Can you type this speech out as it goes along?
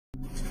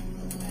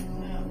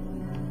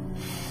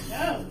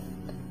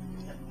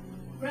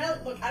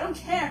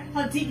don't care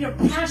how deep your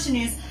passion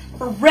is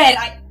for red,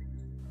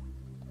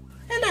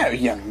 Hello,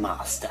 young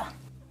master.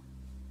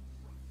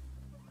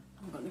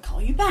 I'm going to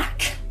call you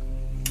back.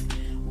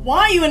 Why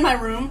are you in my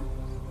room?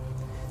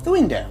 The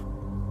window.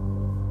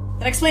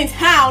 That explains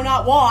how,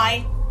 not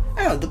why.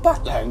 Oh, the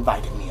butler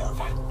invited me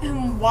over.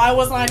 And why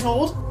wasn't I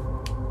told?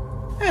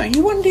 Oh,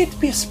 you wanted it to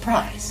be a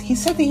surprise. He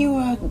said that you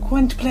were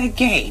going to play a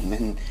game,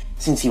 and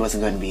since he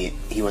wasn't going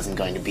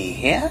to be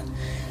here,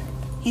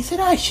 he said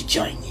I should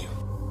join you.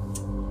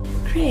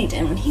 Great,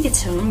 and when he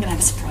gets home, I'm gonna have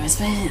a surprise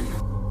for him.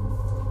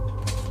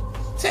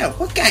 So,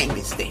 what game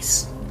is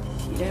this?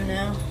 You don't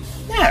know?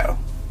 No,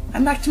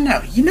 I'd like to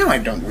know. You know I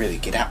don't really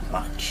get out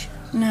much.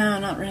 No,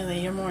 not really.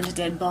 You're more into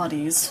dead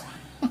bodies.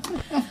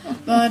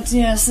 But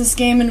yes, this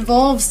game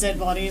involves dead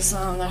bodies.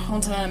 They're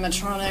haunted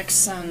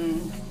animatronics,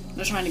 and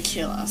they're trying to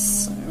kill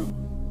us, so...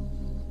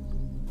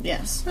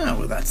 Yes. Oh,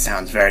 well, that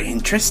sounds very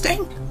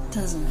interesting.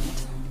 Doesn't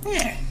it?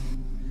 Yeah.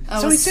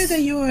 So he said that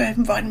you were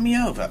inviting me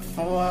over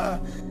for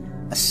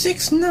a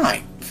sixth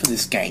night for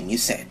this game, you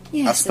said.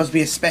 Yes. I was supposed to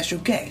be a special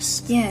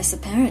guest. Yes,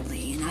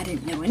 apparently, and I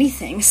didn't know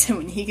anything, so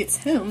when he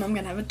gets home, I'm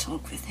gonna have a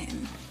talk with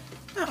him.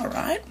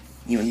 Alright.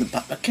 You and the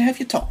butler can have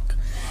your talk.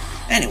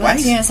 But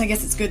Anyways. yes, I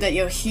guess it's good that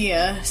you're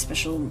here,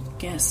 special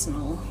guest and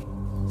all.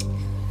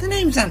 The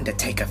name's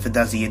Undertaker, for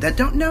those of you that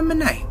don't know my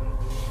name.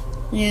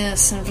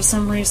 Yes, and for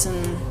some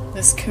reason,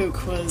 this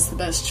kook was the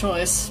best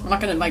choice. I'm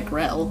not gonna invite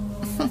Grell.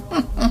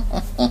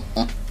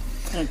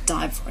 I'm gonna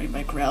die before I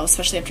invite Grell,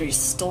 especially after he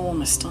stole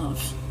my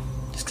stuff.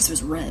 Just because it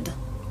was red.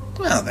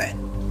 Well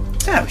then.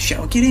 So,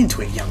 shall we get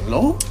into it, young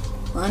lord?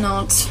 Why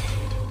not?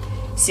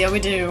 See how we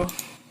do.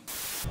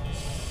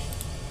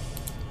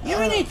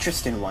 You're an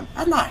interesting one.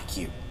 I like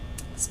you.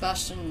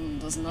 Sebastian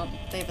does not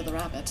favor the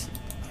rabbit.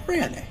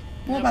 Really?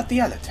 What Nope. about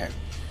the other two?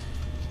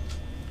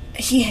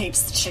 He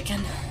hates the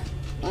chicken.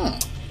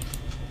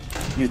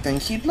 You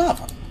think he'd love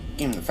them,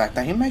 given the fact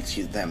that he makes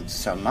you them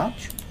so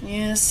much?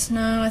 Yes,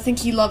 no, I think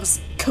he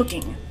loves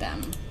cooking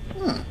them.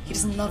 He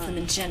doesn't love them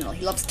in general.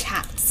 He loves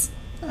cats.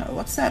 Oh,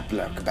 what's that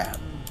bloke about?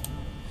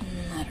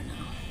 I don't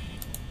know.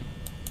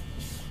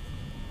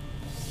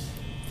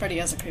 Freddy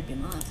has a creepy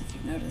laugh, if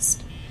you've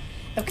noticed.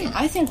 Okay,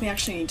 I think we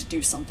actually need to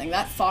do something.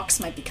 That fox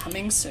might be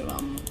coming, so,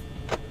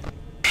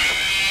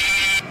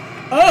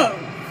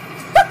 Oh!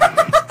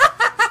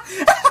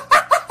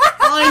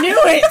 I knew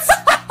it!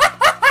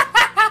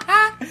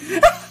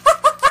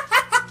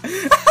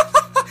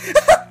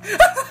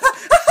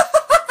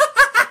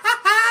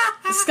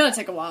 This is gonna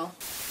take a while.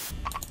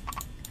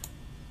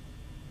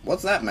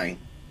 What's that mean?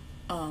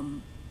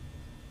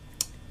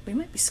 We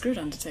might be screwed,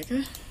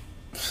 Undertaker.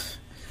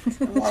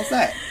 What's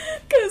that?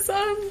 Cause,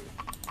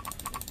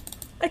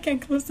 I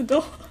can't close the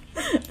door.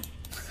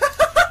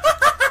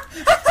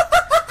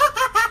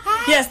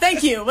 Yes,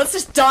 thank you. Let's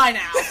just die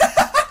now.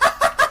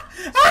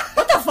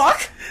 What the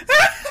fuck?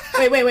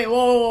 Wait,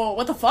 whoa,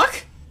 what the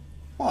fuck?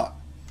 What?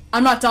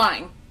 I'm not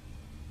dying.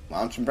 Why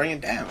don't you bring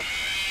it down?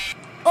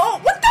 Oh,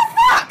 what the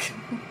fuck?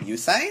 You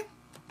say?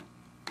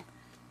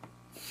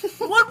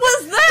 What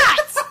was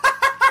that?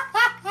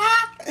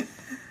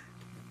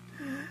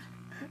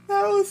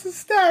 That was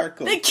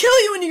hysterical. They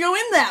kill you when you go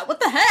in there. What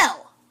the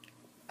hell?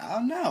 Oh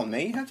no,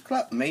 me you have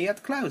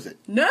to close it.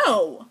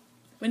 No.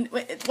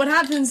 What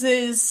happens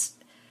is,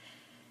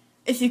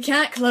 if you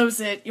can't close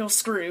it, you're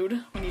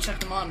screwed when you check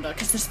the monitor,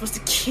 because they're supposed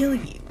to kill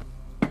you.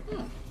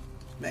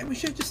 Maybe we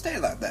should just stay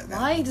like that then.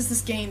 Why does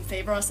this game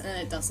favor us and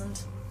it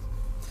doesn't?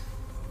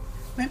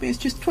 Maybe it's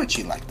just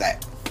twitchy like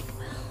that.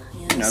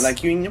 Yes. You know,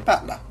 like you and your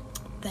butler.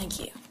 Thank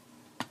you.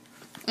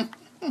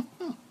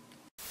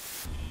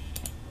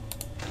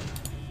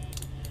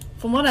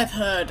 From what I've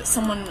heard,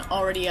 someone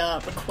already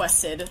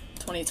requested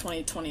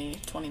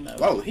 2020 mode.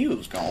 Whoa, he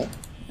was gone.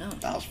 Oh.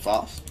 That was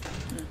fast.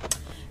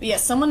 But yeah,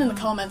 someone in the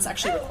comments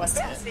actually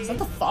requested it. Is that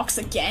the fox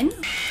again?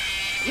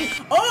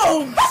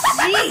 Oh,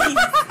 jeez!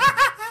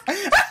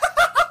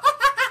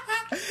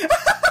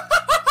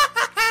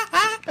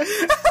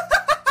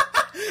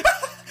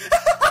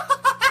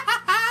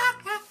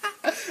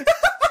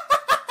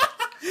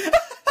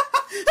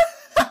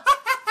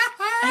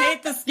 I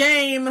hate this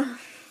game. I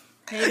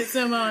hate it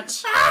so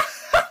much.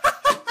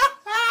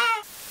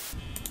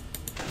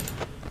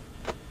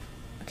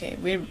 Okay,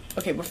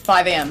 we're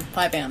 5 a.m.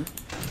 5 a.m.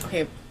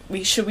 Okay,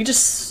 should we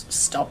just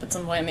stop at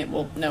some point? I mean,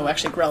 well, no,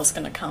 actually, Grell's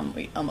gonna come.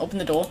 Open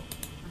the door.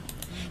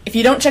 If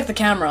you don't check the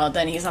camera,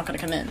 then he's not gonna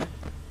come in.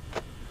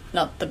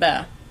 Not the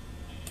bear.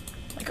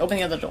 Like, open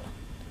the other door.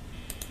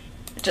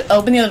 Just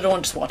open the other door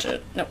and just watch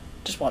it. No,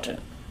 just watch it.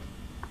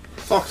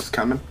 Fox is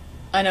coming.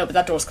 I know, but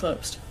that door's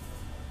closed.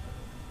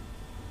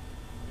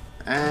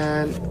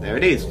 And there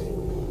it is.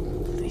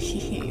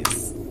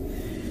 Please.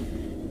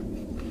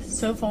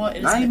 So far,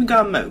 Not even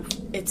gonna move.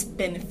 It's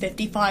been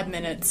 55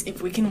 minutes.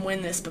 If we can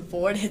win this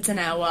before it hits an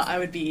hour, I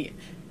would be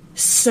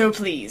so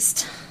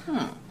pleased.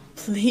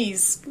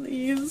 Please,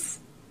 please.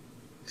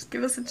 Just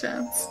give us a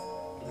chance.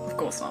 Of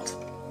course not.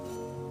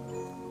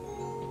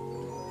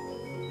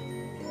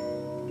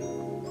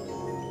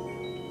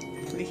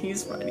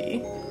 Please,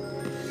 Freddy.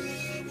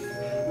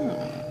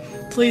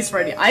 Please,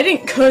 Freddy. I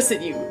didn't curse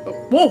at you.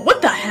 Whoa,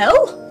 what the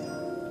hell?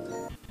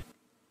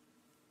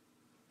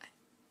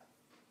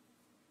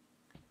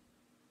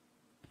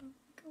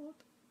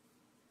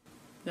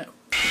 No.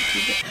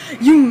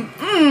 You.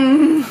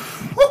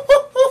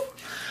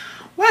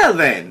 Well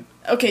then.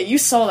 Okay, you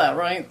saw that,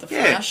 right? The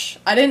flash.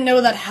 Yeah. I didn't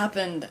know that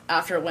happened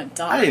after it went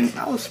dark.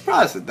 I was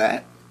surprised at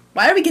that.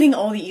 Why are we getting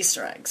all the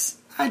Easter eggs?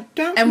 I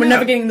don't know. And we're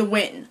never getting the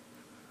win.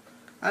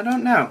 I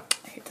don't know.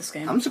 I hate this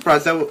game. I'm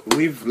surprised that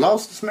we've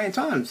lost this many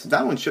times.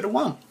 That one should have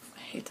won. I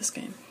hate this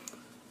game.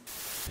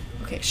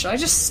 Okay, should I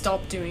just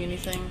stop doing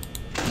anything?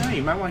 No,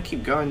 you might want to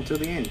keep going until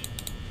the end.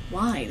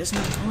 Why? There's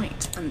no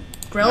point.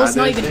 Grell's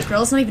not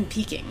even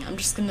peeking. I'm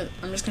just gonna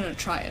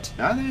try it.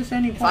 No, there's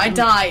any point. If I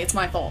die, it's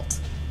my fault.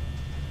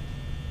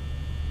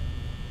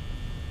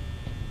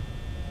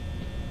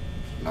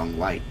 Long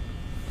wait.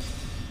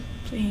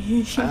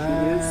 Please,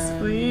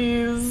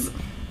 please.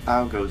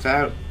 Power goes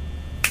out.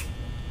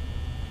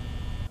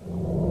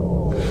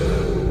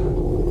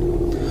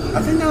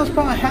 I think that was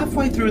probably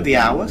halfway through the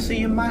hour, so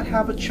you might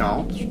have a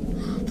chance.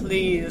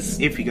 Please.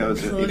 If he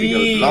goes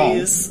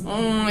long.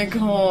 Oh my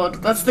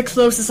god, that's the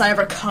closest I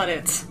ever cut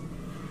it.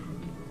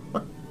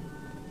 What?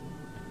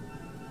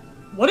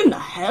 What in the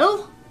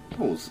hell?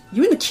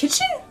 You in the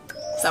kitchen?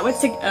 Is that what it's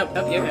taking?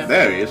 Oh, yeah.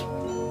 There he is.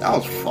 That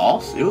was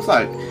false. It was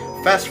like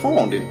fast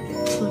forwarded.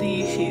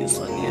 Please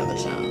let me have a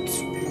chance.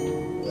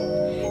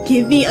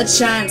 Give me a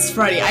chance,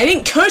 Freddy. I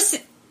didn't curse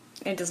it.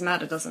 It doesn't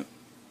matter, does it?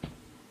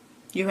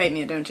 You hate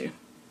me, don't you?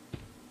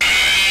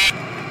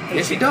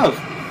 Yes, he does.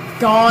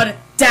 God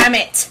damn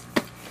it!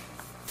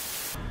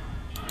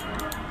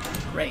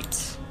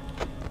 Great.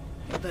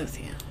 You're both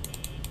here.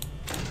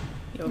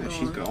 You're gone.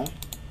 She's gone.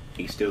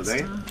 He's still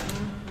there.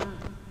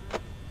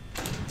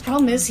 The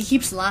problem is, he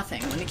keeps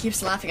laughing. When he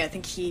keeps laughing, I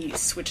think he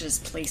switches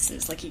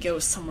places, like he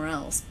goes somewhere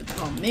else. But the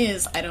problem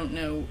is, I don't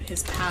know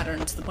his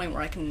pattern to the point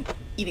where I can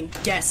even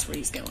guess where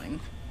he's going.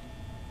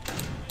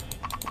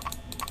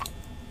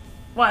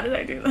 Why did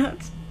I do that?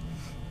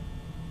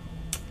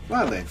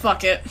 Well then.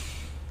 Fuck it.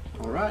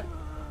 Alright.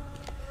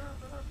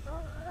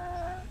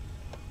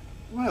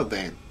 Well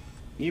then.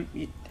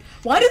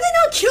 Why do they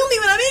not kill me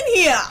when I'm in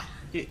here?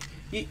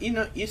 You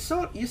know, you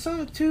saw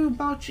too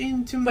much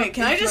into my... Wait,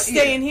 can I just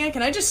stay in here?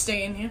 Can I just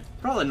stay in here?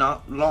 Probably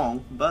not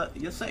long, but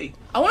you'll see.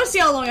 I want to see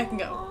how long I can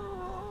go.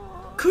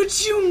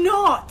 Could you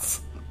not?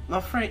 My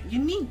friend, you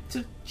need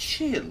to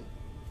chill.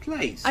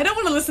 Please. I don't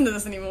want to listen to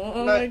this anymore.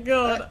 Oh my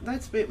god.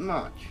 That's a bit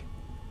much.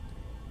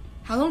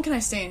 How long can I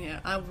stay in here?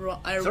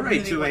 It's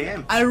already 2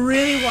 a.m. I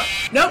really want...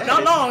 Nope,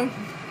 not long.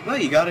 Well,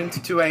 you got into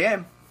 2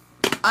 a.m.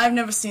 I've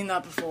never seen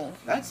that before.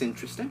 That's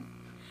interesting.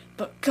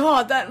 But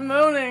God, that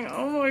moaning,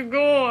 oh my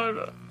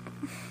god.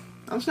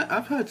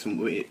 I've heard some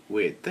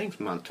weird things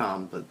from my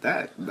time, but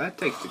that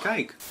takes the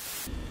cake.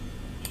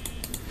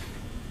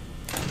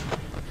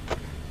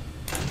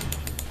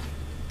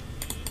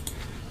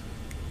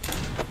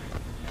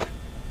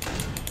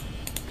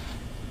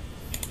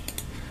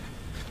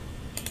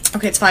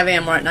 Okay, it's 5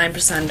 a.m. We're at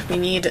 9%. We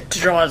need to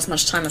draw out as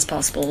much time as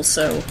possible,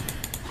 so...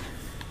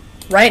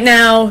 Right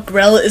now,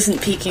 Grell isn't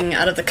peeking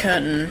out of the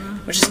curtain,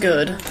 which is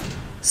good.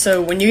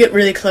 So when you get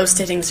really close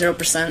to hitting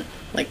 0%,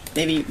 like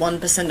maybe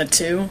 1% or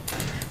 2,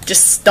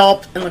 just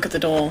stop and look at the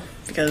door,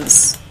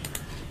 because...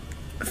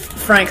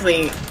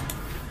 Frankly,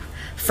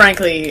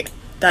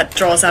 that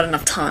draws out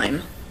enough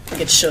time. Like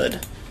it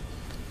should.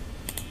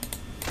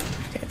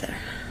 Okay, there.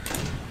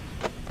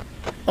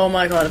 Oh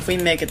my god, if we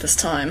make it this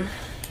time...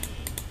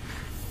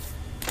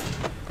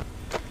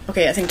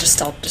 Okay, I think just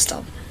stop.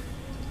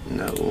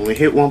 No, when we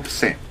hit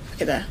 1%.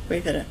 Okay, there,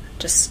 we've hit it.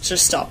 Just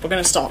stop. We're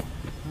gonna stop.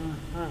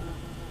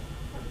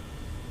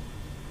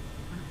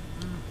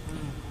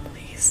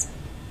 Please.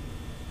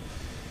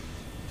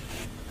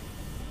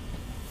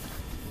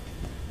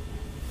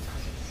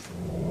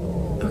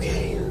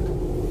 Okay.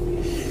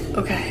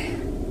 Okay.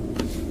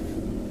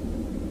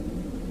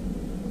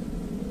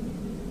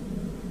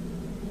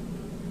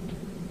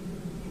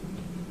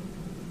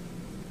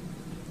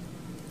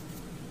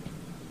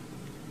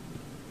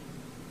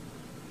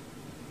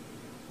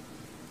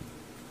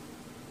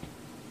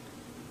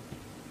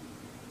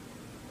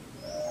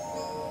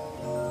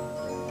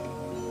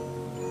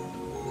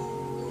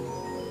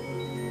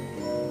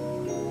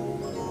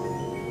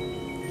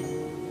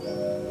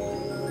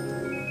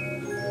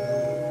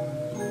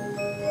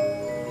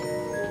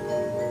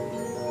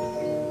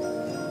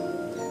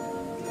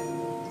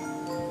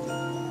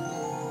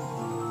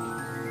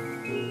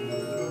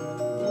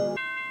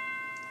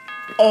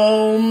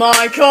 Oh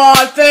my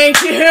god, thank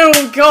you,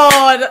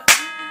 God!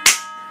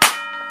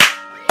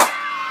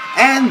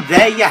 And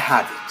there you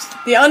have it.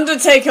 The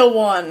Undertaker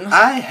won.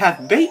 I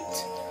have beat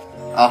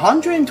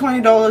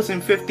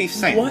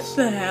 $120.50. What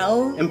the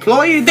hell?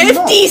 Employee of the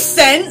 50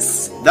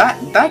 cents?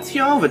 That's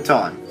your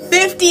overtime.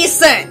 50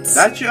 cents!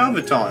 That's your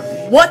overtime.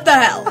 What the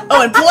hell?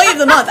 Oh, Employee of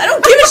the Month. I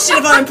don't give a shit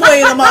if I'm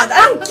Employee of the Month.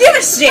 I don't give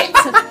a shit!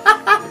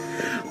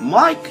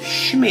 Mike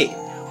Schmidt.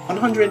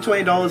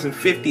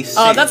 $120.50.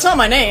 Oh, that's not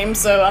my name,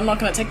 so I'm not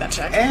gonna take that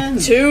check. And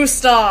 2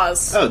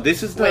 stars. Oh,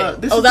 this is the Wait,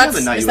 this is the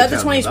other night is you that were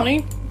the telling me 2020?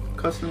 about.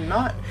 custom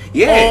night.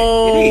 Yeah,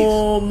 it is.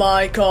 Oh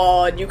my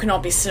god, you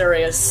cannot be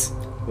serious.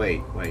 Wait.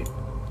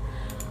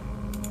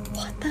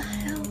 What the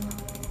hell?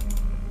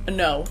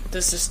 No,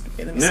 this is...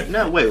 Okay, let me see.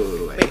 No, wait.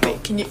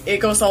 Wait, can you... It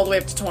goes all the way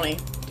up to 20.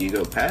 Do you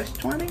go past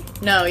 20?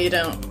 No, you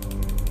don't.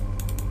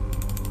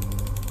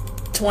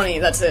 20,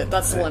 that's it.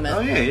 That's the limit. Oh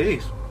yeah, it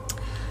is.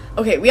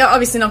 Okay, we are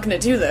obviously not going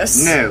to do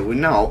this. No, we're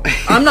not.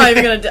 I'm not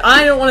even going to...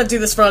 I don't want to do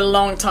this for a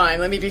long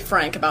time. Let me be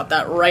frank about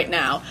that right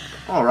now.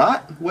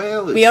 Alright,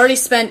 well... We already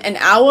spent an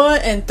hour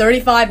and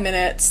 35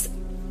 minutes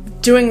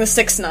doing the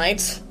 6th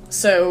night,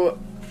 so...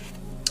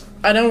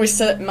 I know we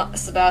said...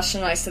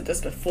 Sebastian and I said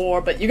this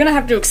before, but you're going to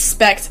have to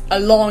expect a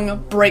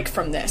long break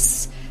from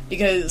this.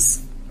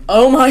 Because...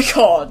 Oh my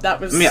god,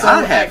 that was so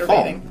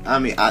aggravating. Fun. I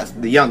mean,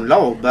 the young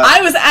lord, but...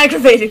 I was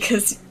aggravated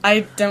because I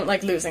don't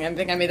like losing. I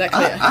think I made that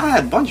clear. I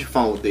had a bunch of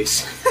fun with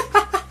this.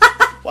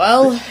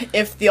 Well,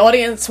 if the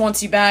audience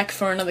wants you back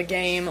for another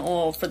game,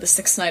 or for the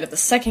 6th night of the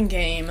 2nd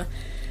game,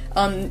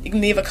 you can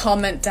leave a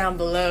comment down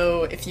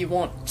below if you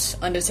want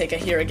Undertaker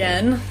here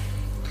again.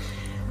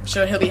 I'm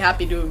sure he'll be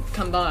happy to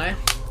come by.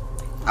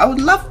 I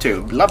would love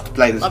to. Love to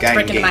play this game. Love to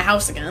break into my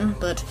house again,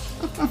 but...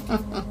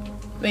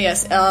 But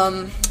yes,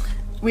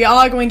 we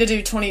are going to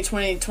do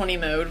 2020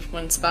 mode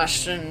when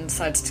Sebastian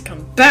decides to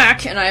come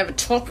back, and I have a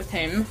talk with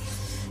him.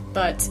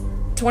 But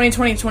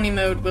 2020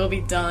 mode will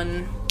be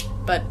done.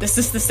 But this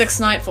is the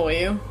 6th night for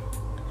you.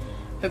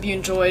 Hope you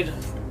enjoyed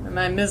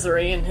my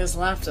misery and his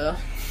laughter.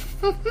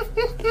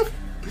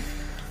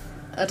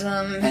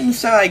 And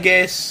so I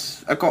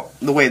guess I got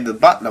the way the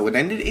butler would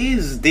end it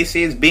is this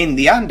has been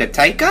the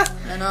Undertaker.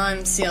 And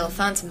I'm Ciel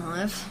Phantom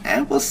Hive.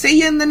 And we'll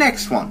see you in the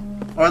next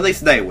one. Or at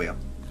least they will.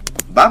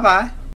 Bye bye.